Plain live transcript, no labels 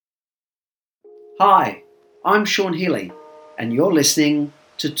Hi, I'm Sean Healy, and you're listening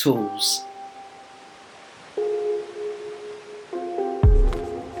to Tools.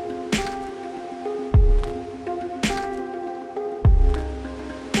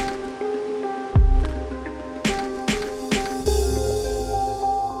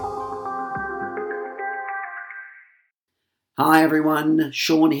 Hi everyone,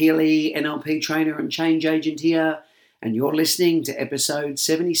 Sean Healy, NLP trainer and change agent here, and you're listening to episode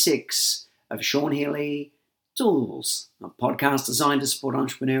 76 of Sean Healy Tools, a podcast designed to support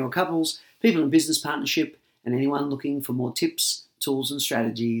entrepreneurial couples, people in business partnership, and anyone looking for more tips, tools, and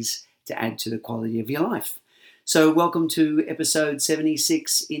strategies to add to the quality of your life. So, welcome to episode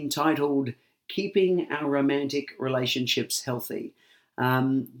 76 entitled Keeping Our Romantic Relationships Healthy.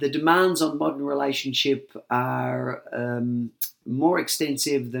 The demands on modern relationship are more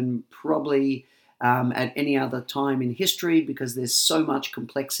extensive than probably at any other time in history because there's so much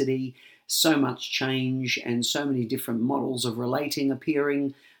complexity, so much change, and so many different models of relating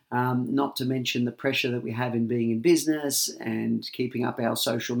appearing, not to mention the pressure that we have in being in business and keeping up our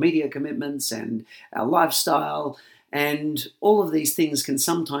social media commitments and our lifestyle. And all of these things can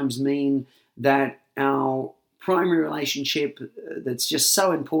sometimes mean that our primary relationship that's just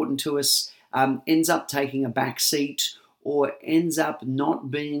so important to us ends up taking a back seat or ends up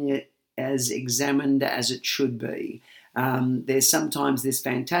not being as examined as it should be. There's sometimes this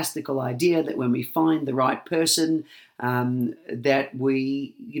fantastical idea that when we find the right person, that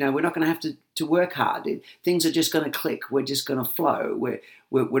we're not going to have to work hard. Things are just going to click. We're just going to flow.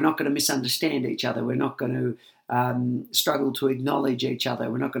 We're not going to misunderstand each other. We're not going to struggle to acknowledge each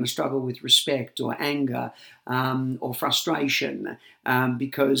other. We're not going to struggle with respect or anger or frustration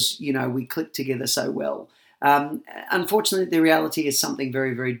because, we click together so well. Unfortunately, the reality is something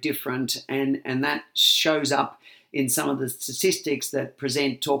very, very different, and that shows up in some of the statistics that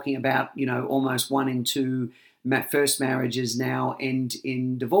present talking about, almost 1 in 2 first marriages now end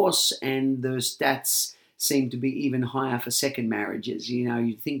in divorce, and the stats seem to be even higher for second marriages.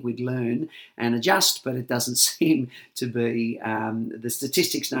 You'd think we'd learn and adjust, but it doesn't seem to be. The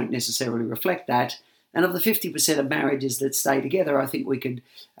statistics don't necessarily reflect that. And of the 50% of marriages that stay together, I think we could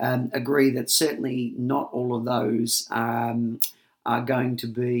agree that certainly not all of those are going to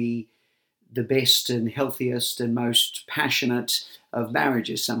be the best and healthiest and most passionate of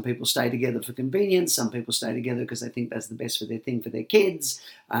marriages. Some people stay together for convenience. Some people stay together because they think that's the best for their thing for their kids,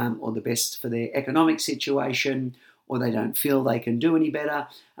 or the best for their economic situation, or they don't feel they can do any better.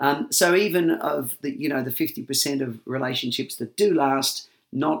 So even of the 50% of relationships that do last,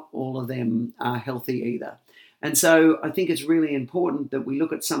 not all of them are healthy either. And so I think it's really important that we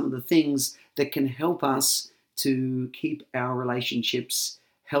look at some of the things that can help us to keep our relationships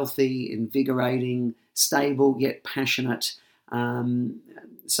healthy, invigorating, stable, yet passionate,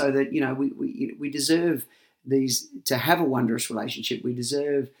 so that we deserve these to have a wondrous relationship. We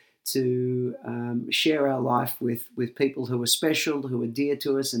deserve to share our life with people who are special, who are dear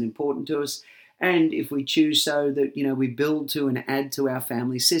to us and important to us, and if we choose so, that we build to and add to our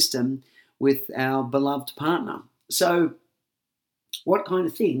family system with our beloved partner. So, what kind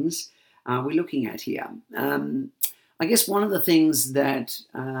of things are we looking at here? I guess one of the things that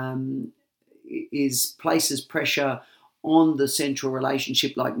places pressure on the central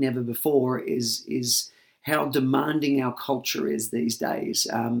relationship like never before is how demanding our culture is these days.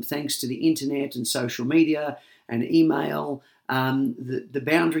 Thanks to the internet and social media and email, the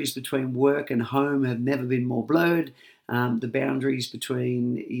boundaries between work and home have never been more blurred. The boundaries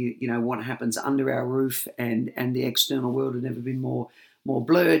between what happens under our roof and the external world have never been more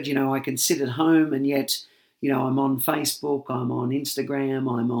blurred. I can sit at home and yet I'm on Facebook, I'm on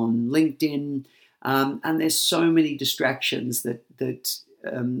Instagram, I'm on LinkedIn, and there's so many distractions that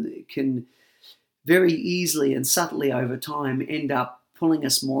can very easily and subtly over time end up pulling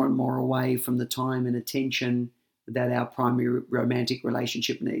us more and more away from the time and attention that our primary romantic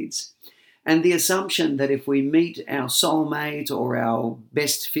relationship needs. And the assumption that if we meet our soulmate or our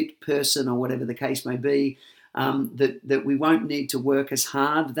best fit person or whatever the case may be, that we won't need to work as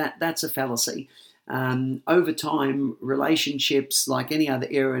hard, that's a fallacy. Over time, relationships, like any other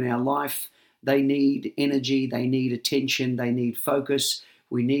area in our life, they need energy, they need attention, they need focus.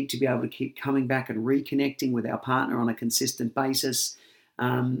 We need to be able to keep coming back and reconnecting with our partner on a consistent basis.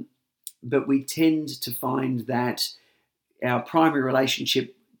 But we tend to find that our primary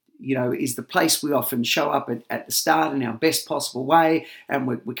relationship, is the place we often show up at the start in our best possible way, and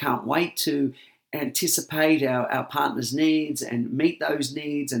we can't wait to anticipate our partner's needs and meet those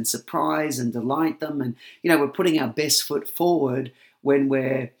needs and surprise and delight them. And, we're putting our best foot forward when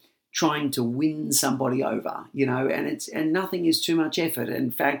we're trying to win somebody over, and nothing is too much effort.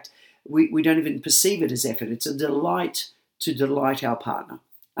 In fact, we don't even perceive it as effort. It's a delight to delight our partner.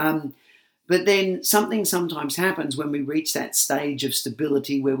 But then something sometimes happens when we reach that stage of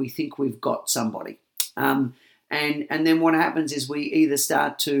stability where we think we've got somebody. And then what happens is we either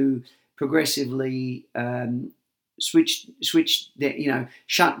start to progressively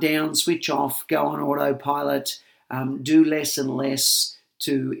shut down, switch off, go on autopilot, do less and less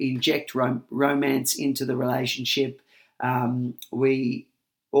to inject romance into the relationship. We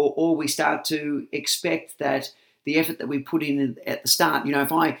start to expect that the effort that we put in at the start,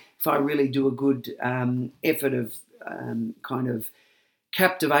 if I really do a good effort of kind of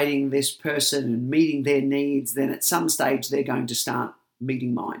captivating this person and meeting their needs, then at some stage they're going to start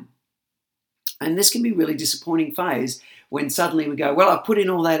meeting mine. And this can be a really disappointing phase when suddenly we go, well, I've put in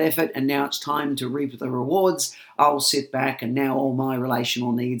all that effort and now it's time to reap the rewards. I'll sit back and now all my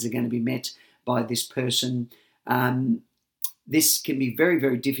relational needs are going to be met by this person. This can be very,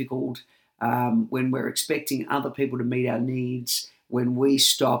 very difficult when we're expecting other people to meet our needs, when we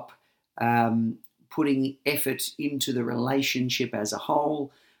stop putting effort into the relationship as a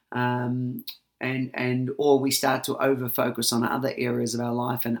whole, or we start to over-focus on other areas of our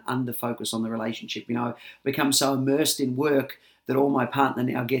life and under-focus on the relationship. I become so immersed in work that all my partner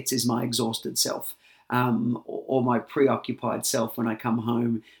now gets is my exhausted self or my preoccupied self when I come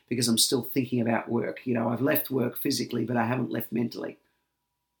home because I'm still thinking about work. I've left work physically, but I haven't left mentally.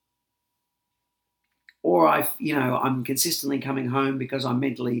 Or I'm consistently coming home because I'm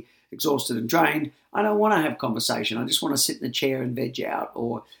mentally exhausted and drained. I don't want to have conversation. I just want to sit in the chair and veg out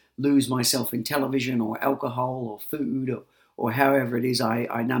or lose myself in television or alcohol or food or however it is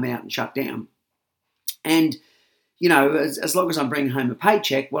I numb out and shut down. And, as long as I'm bringing home a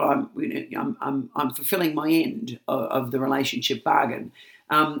paycheck, well, I'm fulfilling my end of the relationship bargain.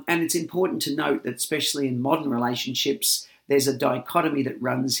 And it's important to note that especially in modern relationships, there's a dichotomy that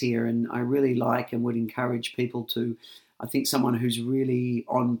runs here, and I really like and would encourage people to. I think someone who's really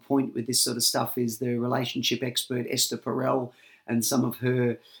on point with this sort of stuff is the relationship expert Esther Perel, and some of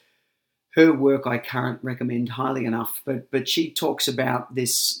her work I can't recommend highly enough. But she talks about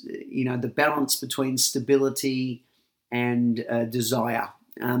this, the balance between stability and desire,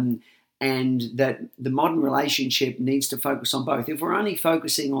 and that the modern relationship needs to focus on both. If we're only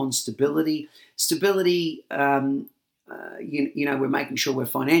focusing on stability. We're making sure we're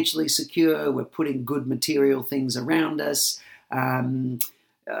financially secure, we're putting good material things around us.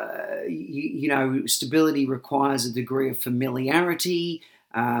 Stability requires a degree of familiarity,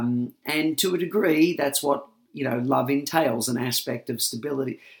 and to a degree, that's what, love entails, an aspect of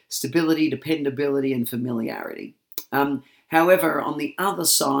stability, dependability, and familiarity. However, on the other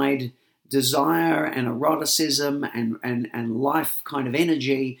side, desire and eroticism and life kind of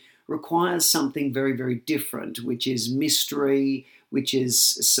energy requires something very, very different, which is mystery, which is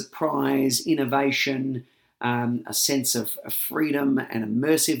surprise, innovation, a sense of freedom and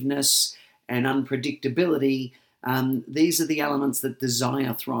immersiveness and unpredictability. These are the elements that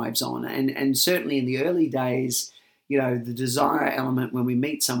desire thrives on. And certainly in the early days, the desire element when we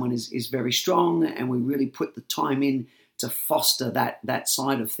meet someone is very strong, and we really put the time in to foster that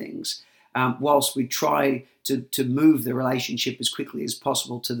side of things. Whilst we try to move the relationship as quickly as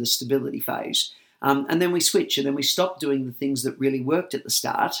possible to the stability phase. And then we switch, and then we stop doing the things that really worked at the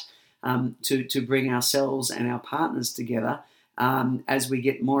start to bring ourselves and our partners together as we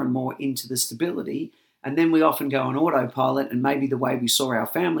get more and more into the stability. And then we often go on autopilot, and maybe the way we saw our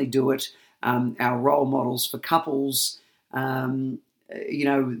family do it, our role models for couples,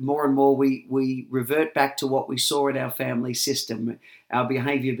 more and more we revert back to what we saw in our family system. Our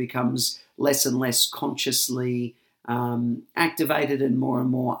behavior becomes less and less consciously activated and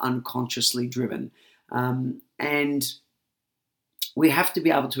more unconsciously driven. And we have to be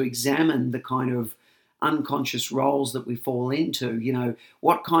able to examine the kind of unconscious roles that we fall into.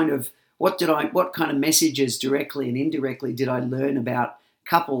 What kind of messages directly and indirectly did I learn about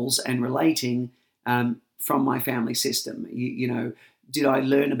couples and relating from my family system? Did I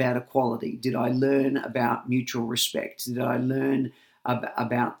learn about equality? Did I learn about mutual respect? Did I learn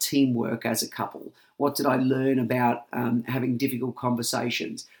about teamwork as a couple? What did I learn about having difficult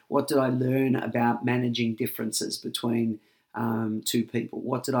conversations? What did I learn about managing differences between two people?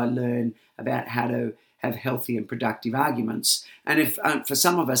 What did I learn about how to have healthy and productive arguments? And if for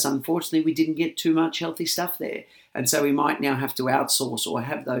some of us, unfortunately, we didn't get too much healthy stuff there. And so we might now have to outsource or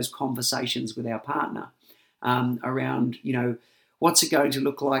have those conversations with our partner around, what's it going to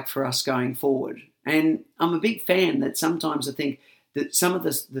look like for us going forward? And I'm a big fan that sometimes I think that some of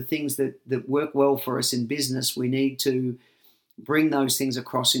the things that work well for us in business, we need to bring those things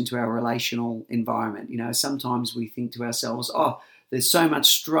across into our relational environment. Sometimes we think to ourselves, there's so much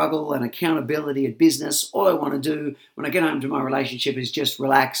struggle and accountability at business. All I want to do when I get home to my relationship is just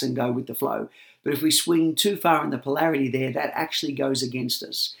relax and go with the flow. But if we swing too far in the polarity there, that actually goes against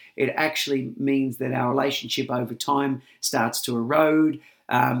us. It actually means that our relationship over time starts to erode.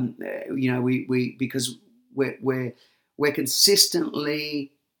 Because we're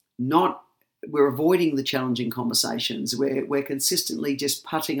consistently not. We're avoiding the challenging conversations. We're consistently just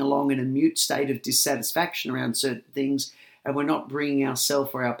putting along in a mute state of dissatisfaction around certain things, and we're not bringing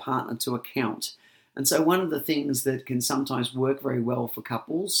ourselves or our partner to account. And so one of the things that can sometimes work very well for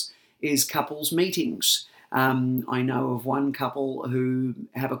couples is couples meetings. I know of one couple who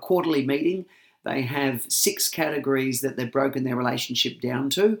have a quarterly meeting. They have 6 categories that they've broken their relationship down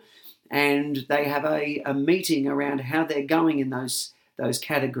to, and they have a meeting around how they're going in those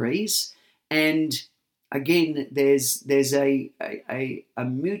categories. And again, there's a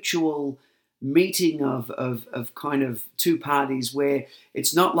mutual meeting of kind of two parties where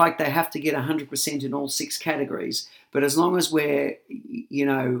it's not like they have to get 100% in all 6 categories, but as long as we're,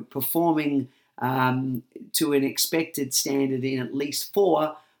 performing to an expected standard in at least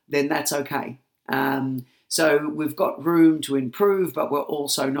 4, then that's okay. So we've got room to improve, but we're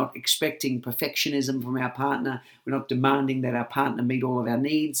also not expecting perfectionism from our partner. We're not demanding that our partner meet all of our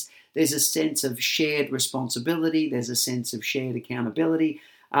needs. There's a sense of shared responsibility. There's a sense of shared accountability.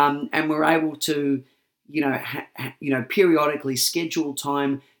 And we're able to, periodically schedule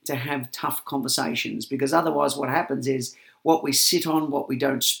time to have tough conversations, because otherwise what happens is what we sit on, what we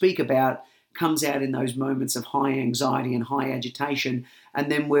don't speak about, comes out in those moments of high anxiety and high agitation, and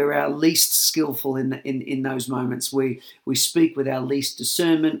then we're our least skillful in those moments. We speak with our least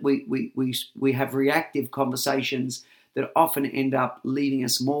discernment. We have reactive conversations that often end up leaving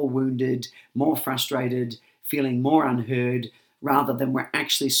us more wounded, more frustrated, feeling more unheard, rather than we're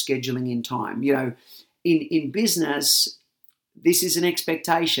actually scheduling in time. In business, this is an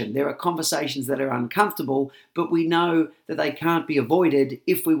expectation. There are conversations that are uncomfortable, but we know that they can't be avoided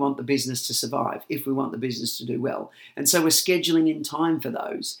if we want the business to survive, if we want the business to do well. And so we're scheduling in time for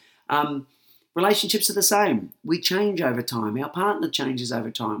those. Relationships are the same. We change over time. Our partner changes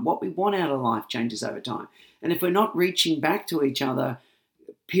over time. What we want out of life changes over time. And if we're not reaching back to each other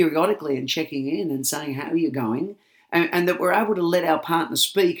periodically and checking in and saying, how are you going? And that we're able to let our partner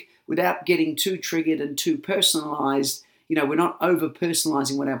speak without getting too triggered and too personalized. We're not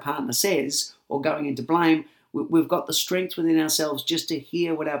over-personalizing what our partner says or going into blame. We've got the strength within ourselves just to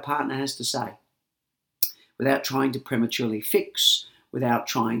hear what our partner has to say without trying to prematurely fix, without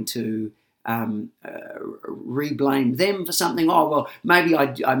trying to re-blame them for something. Oh, well, maybe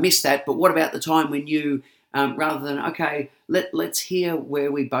I missed that, but what about the time when you, rather than, okay, let's hear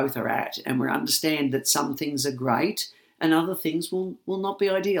where we both are at, and we understand that some things are great and other things will not be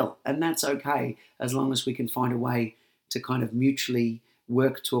ideal. And that's okay, as long as we can find a way to kind of mutually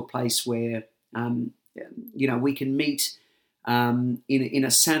work to a place where, we can meet in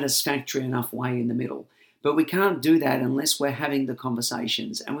a satisfactory enough way in the middle. But we can't do that unless we're having the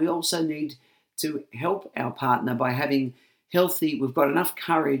conversations. And we also need to help our partner by having we've got enough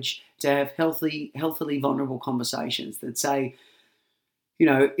courage to have healthily vulnerable conversations that say,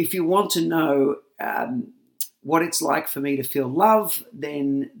 if you want to know what it's like for me to feel love,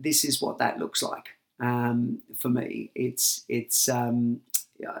 then this is what that looks like. For me, it's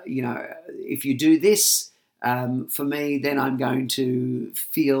if you do this for me, then I'm going to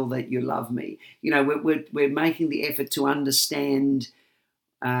feel that you love me. We're making the effort to understand,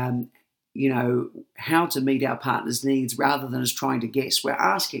 how to meet our partner's needs rather than as trying to guess. We're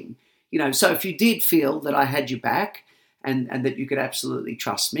asking, so if you did feel that I had your back and that you could absolutely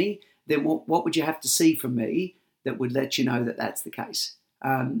trust me, then what would you have to see from me that would let you know that that's the case?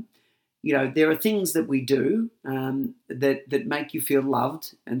 There are things that we do that make you feel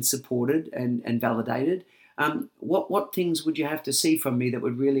loved and supported and validated. What things would you have to see from me that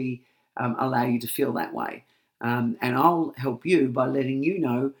would really allow you to feel that way? And I'll help you by letting you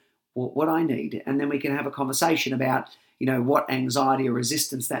know what I need. And then we can have a conversation about, what anxiety or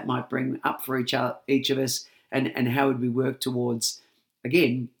resistance that might bring up for each of us, and how would we work towards,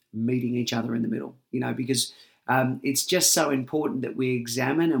 again, meeting each other in the middle, because it's just so important that we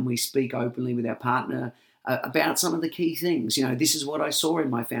examine and we speak openly with our partner about some of the key things. This is what I saw in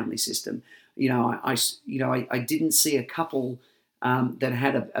my family system. I didn't see a couple that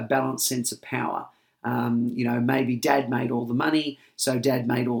had a balanced sense of power. Maybe dad made all the money, so dad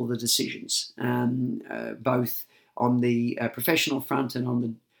made all the decisions, both on the professional front and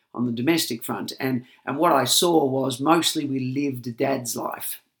on the domestic front. And what I saw was mostly we lived dad's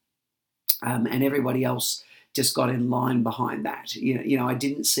life, and everybody else just got in line behind that. I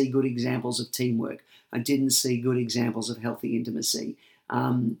didn't see good examples of teamwork. I didn't see good examples of healthy intimacy.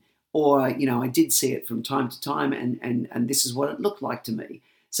 Or, I did see it from time to time, and this is what it looked like to me.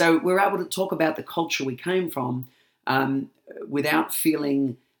 So we're able to talk about the culture we came from without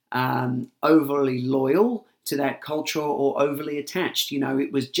feeling overly loyal to that culture or overly attached.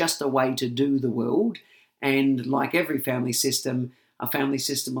 It was just a way to do the world. And like every family system, a family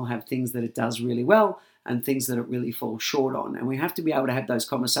system will have things that it does really well and things that it really falls short on. And we have to be able to have those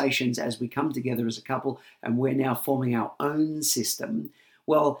conversations as we come together as a couple and we're now forming our own system.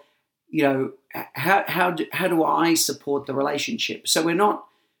 Well, how do I support the relationship? So we're not,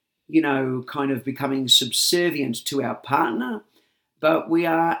 kind of becoming subservient to our partner, but we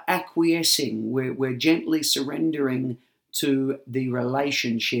are acquiescing. We're gently surrendering to the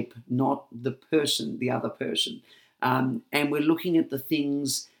relationship, not the person, the other person. And we're looking at the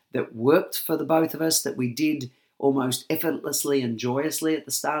things that worked for the both of us, that we did almost effortlessly and joyously at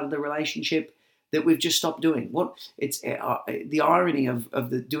the start of the relationship, that we've just stopped doing. It's the irony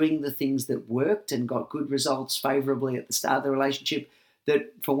of doing the things that worked and got good results favorably at the start of the relationship,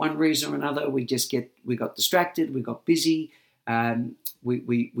 that for one reason or another we got distracted, we got busy,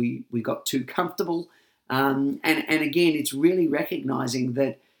 we got too comfortable, and again, it's really recognizing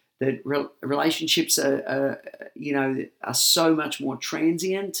that relationships are so much more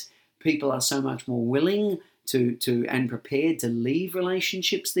transient. People are so much more willing to and prepared to leave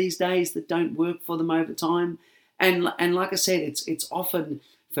relationships these days that don't work for them over time. And like I said, it's often,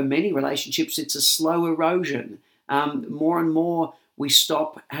 for many relationships, it's a slow erosion. More and more we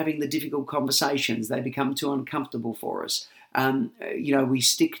stop having the difficult conversations. They become too uncomfortable for us. We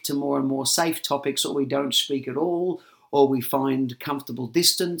stick to more and more safe topics, or we don't speak at all, or we find comfortable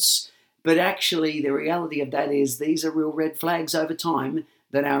distance. But actually, the reality of that is these are real red flags over time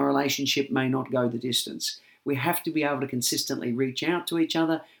that our relationship may not go the distance. We have to be able to consistently reach out to each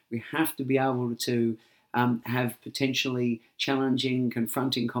other. We have to be able to have potentially challenging,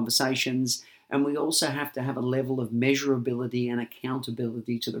 confronting conversations. And we also have to have a level of measurability and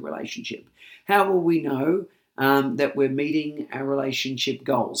accountability to the relationship. How will we know that we're meeting our relationship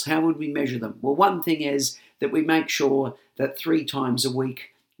goals? How would we measure them? Well, one thing is that we make sure that 3 times a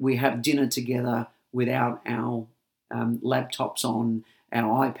week we have dinner together without our laptops on,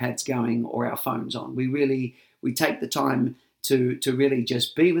 our iPads going, or our phones on. We take the time to really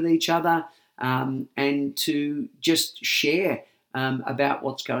just be with each other and to just share about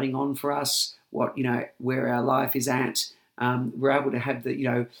what's going on for us, where our life is at. We're able to have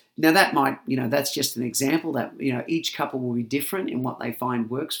now that might, that's just an example that, each couple will be different in what they find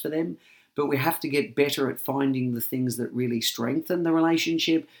works for them, but we have to get better at finding the things that really strengthen the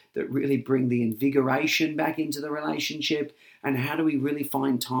relationship, that really bring the invigoration back into the relationship. And how do we really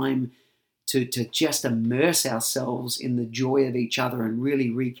find time to just immerse ourselves in the joy of each other and really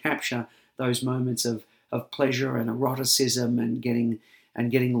recapture those moments of pleasure and eroticism and getting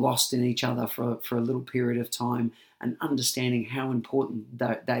lost in each other for a little period of time, and understanding how important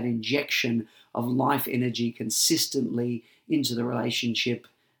that injection of life energy consistently into the relationship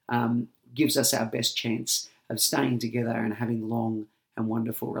gives us our best chance of staying together and having long and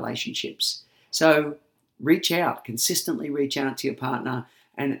wonderful relationships. So consistently reach out to your partner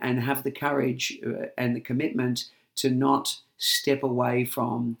and have the courage and the commitment to not step away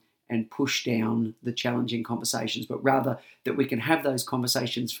from and push down the challenging conversations, but rather that we can have those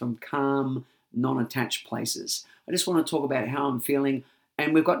conversations from calm, non-attached places. I just want to talk about how I'm feeling,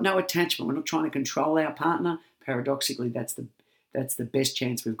 and we've got no attachment. We're not trying to control our partner. Paradoxically, that's the best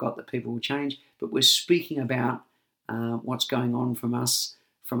chance we've got that people will change, but we're speaking about what's going on from us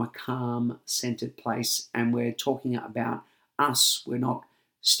from a calm, centered place, and we're talking about us. We're not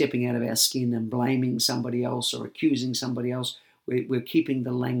stepping out of our skin and blaming somebody else or accusing somebody else. We're keeping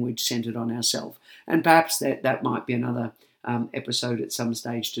the language centered on ourselves. And perhaps that might be another episode at some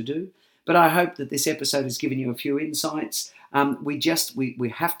stage to do. But I hope that this episode has given you a few insights. We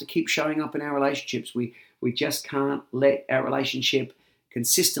have to keep showing up in our relationships. We just can't let our relationship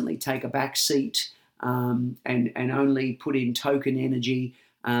consistently take a back seat and only put in token energy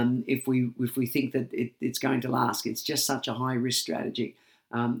if we think that it's going to last. It's just such a high risk strategy.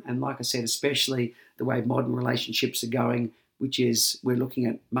 And like I said, especially the way modern relationships are going, which is we're looking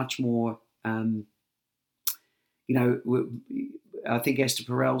at much more, I think Esther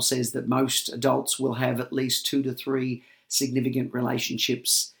Perel says that most adults will have at least 2 to 3 significant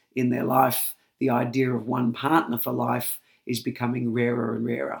relationships in their life. The idea of one partner for life is becoming rarer and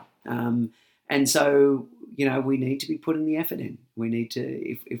rarer. And so, we need to be putting the effort in. We need to,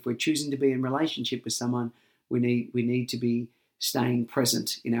 if we're choosing to be in relationship with someone, we need to be staying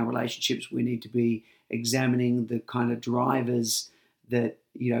present in our relationships. We need to be examining the kind of drivers that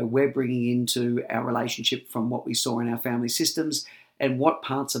we're bringing into our relationship from what we saw in our family systems, and what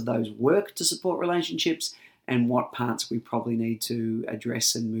parts of those work to support relationships and what parts we probably need to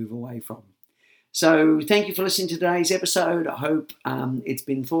address and move away from. So thank you for listening to today's episode. I hope it's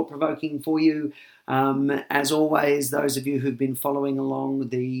been thought-provoking for you. As always, those of you who've been following along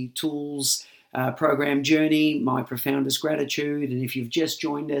the Tools program journey, my profoundest gratitude. And if you've just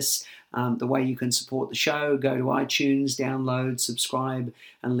joined us, the way you can support the show, go to iTunes, download, subscribe,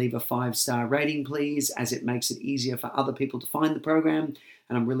 and leave a 5-star rating, please, as it makes it easier for other people to find the program.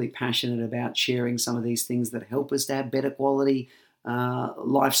 And I'm really passionate about sharing some of these things that help us to have better quality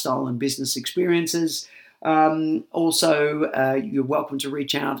lifestyle and business experiences. Also, you're welcome to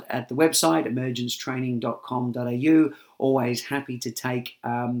reach out at the website, emergencetraining.com.au. Always happy to take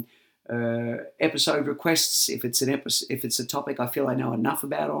episode requests. If it's a topic I feel I know enough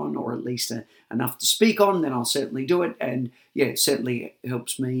about or at least enough to speak on, then I'll certainly do it. And yeah, it certainly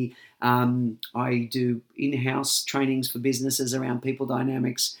helps me. I do in-house trainings for businesses around people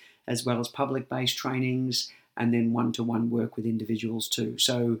dynamics, as well as public-based trainings, and then one-to-one work with individuals too.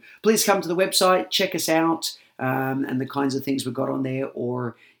 So please come to the website, check us out, and the kinds of things we've got on there,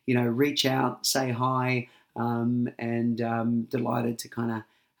 or reach out, say hi, and delighted to kind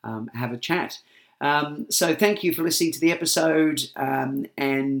of have a chat. So thank you for listening to the episode, and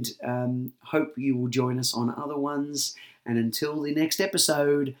hope you will join us on other ones. And until the next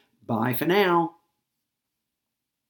episode, bye for now.